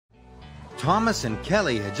Thomas and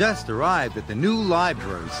Kelly had just arrived at the new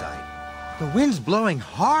library site. "The wind's blowing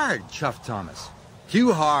hard," chuffed Thomas.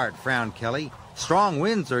 "Too hard," frowned Kelly. "Strong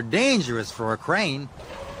winds are dangerous for a crane."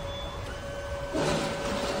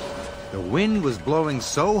 The wind was blowing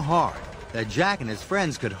so hard that Jack and his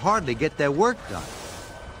friends could hardly get their work done.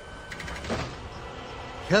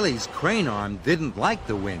 Kelly's crane arm didn't like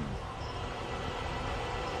the wind.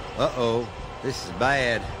 "Uh-oh, this is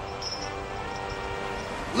bad."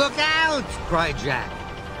 "Look out!" cried Jack.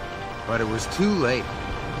 But it was too late.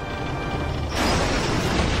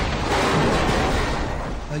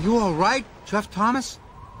 "Are you all right?" chuffed Thomas.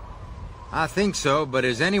 "I think so, but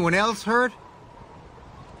is anyone else hurt?"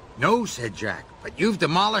 "No," said Jack, "but you've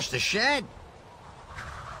demolished the shed."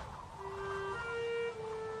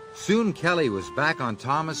 Soon Kelly was back on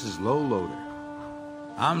Thomas's low loader.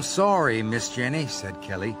 "I'm sorry, Miss Jenny," said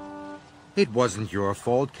Kelly. "It wasn't your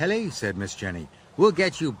fault, Kelly," said Miss Jenny. "We'll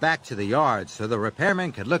get you back to the yard so the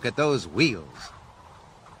repairman could look at those wheels."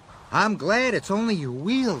 "I'm glad it's only your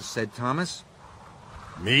wheels," said Thomas.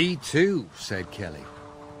 "Me too," said Kelly.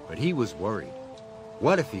 But he was worried.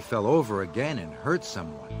 What if he fell over again and hurt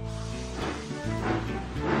someone?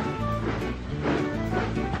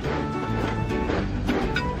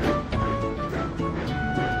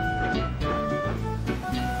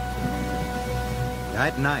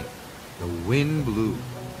 That night, the wind blew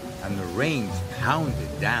and the rains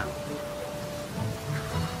pounded down.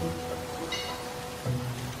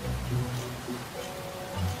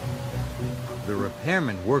 The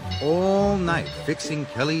repairman worked all night fixing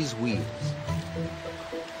Kelly's wheels.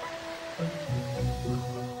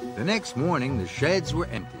 The next morning, the sheds were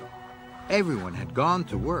empty. Everyone had gone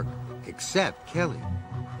to work, except Kelly.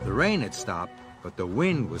 The rain had stopped, but the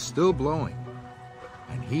wind was still blowing,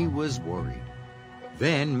 and he was worried.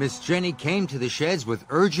 Then Miss Jenny came to the sheds with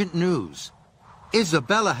urgent news.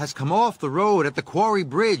 "Isobella has come off the road at the quarry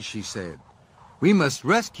bridge," she said. "We must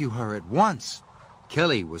rescue her at once."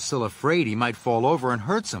 Kelly was still afraid he might fall over and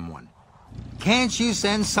hurt someone. "Can't you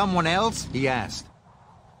send someone else?" he asked.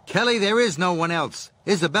 "Kelly, there is no one else.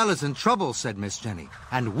 Isobella's in trouble," said Miss Jenny,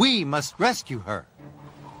 "and we must rescue her."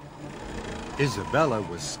 Isobella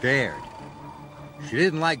was scared. She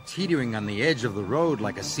didn't like teetering on the edge of the road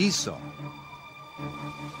like a seesaw.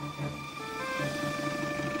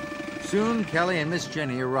 Soon, Kelly and Miss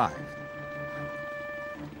Jenny arrived.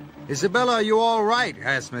 "Isobella, are you all right?"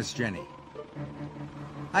 asked Miss Jenny.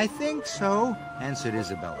 "I think so," answered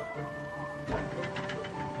Isobella.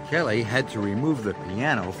 Kelly had to remove the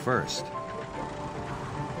piano first.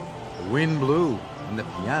 The wind blew and the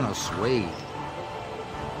piano swayed.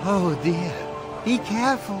 "Oh dear, be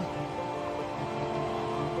careful."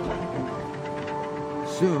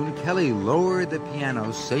 Soon, Kelly lowered the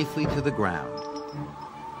piano safely to the ground.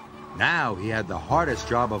 Now he had the hardest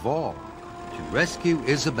job of all, to rescue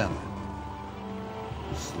Isobella.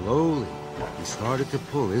 Slowly, he started to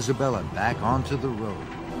pull Isobella back onto the road.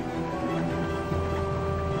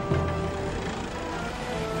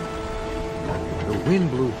 The wind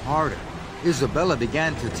blew harder. Isobella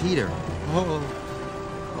began to teeter. "Oh!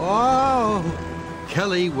 Oh!"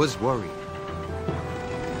 Kelly was worried.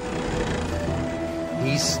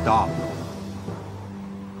 He stopped.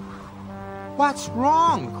 "What's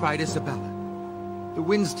wrong?" cried Isobella. "The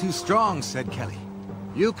wind's too strong," said Kelly.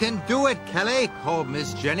 "You can do it, Kelly," called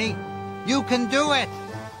Miss Jenny. "You can do it!"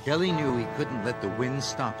 Kelly knew he couldn't let the wind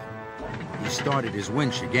stop him. He started his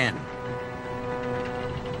winch again.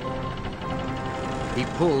 He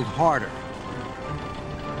pulled harder.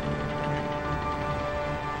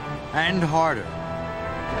 And harder.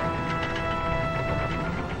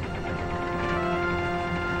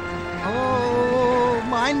 "Oh,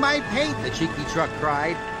 mind my paint," the cheeky truck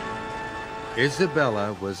cried.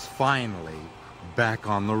 Isobella was finally back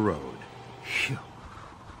on the road. Phew.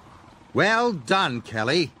 "Well done,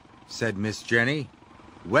 Kelly," said Miss Jenny.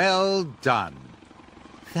 "Well done."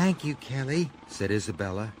 "Thank you, Kelly," said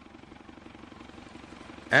Isobella.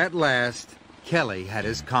 At last, Kelly had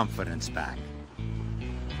his confidence back.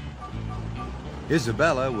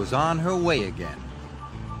 Isobella was on her way again.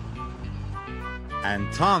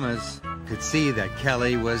 And Thomas could see that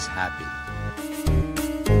Kelly was happy.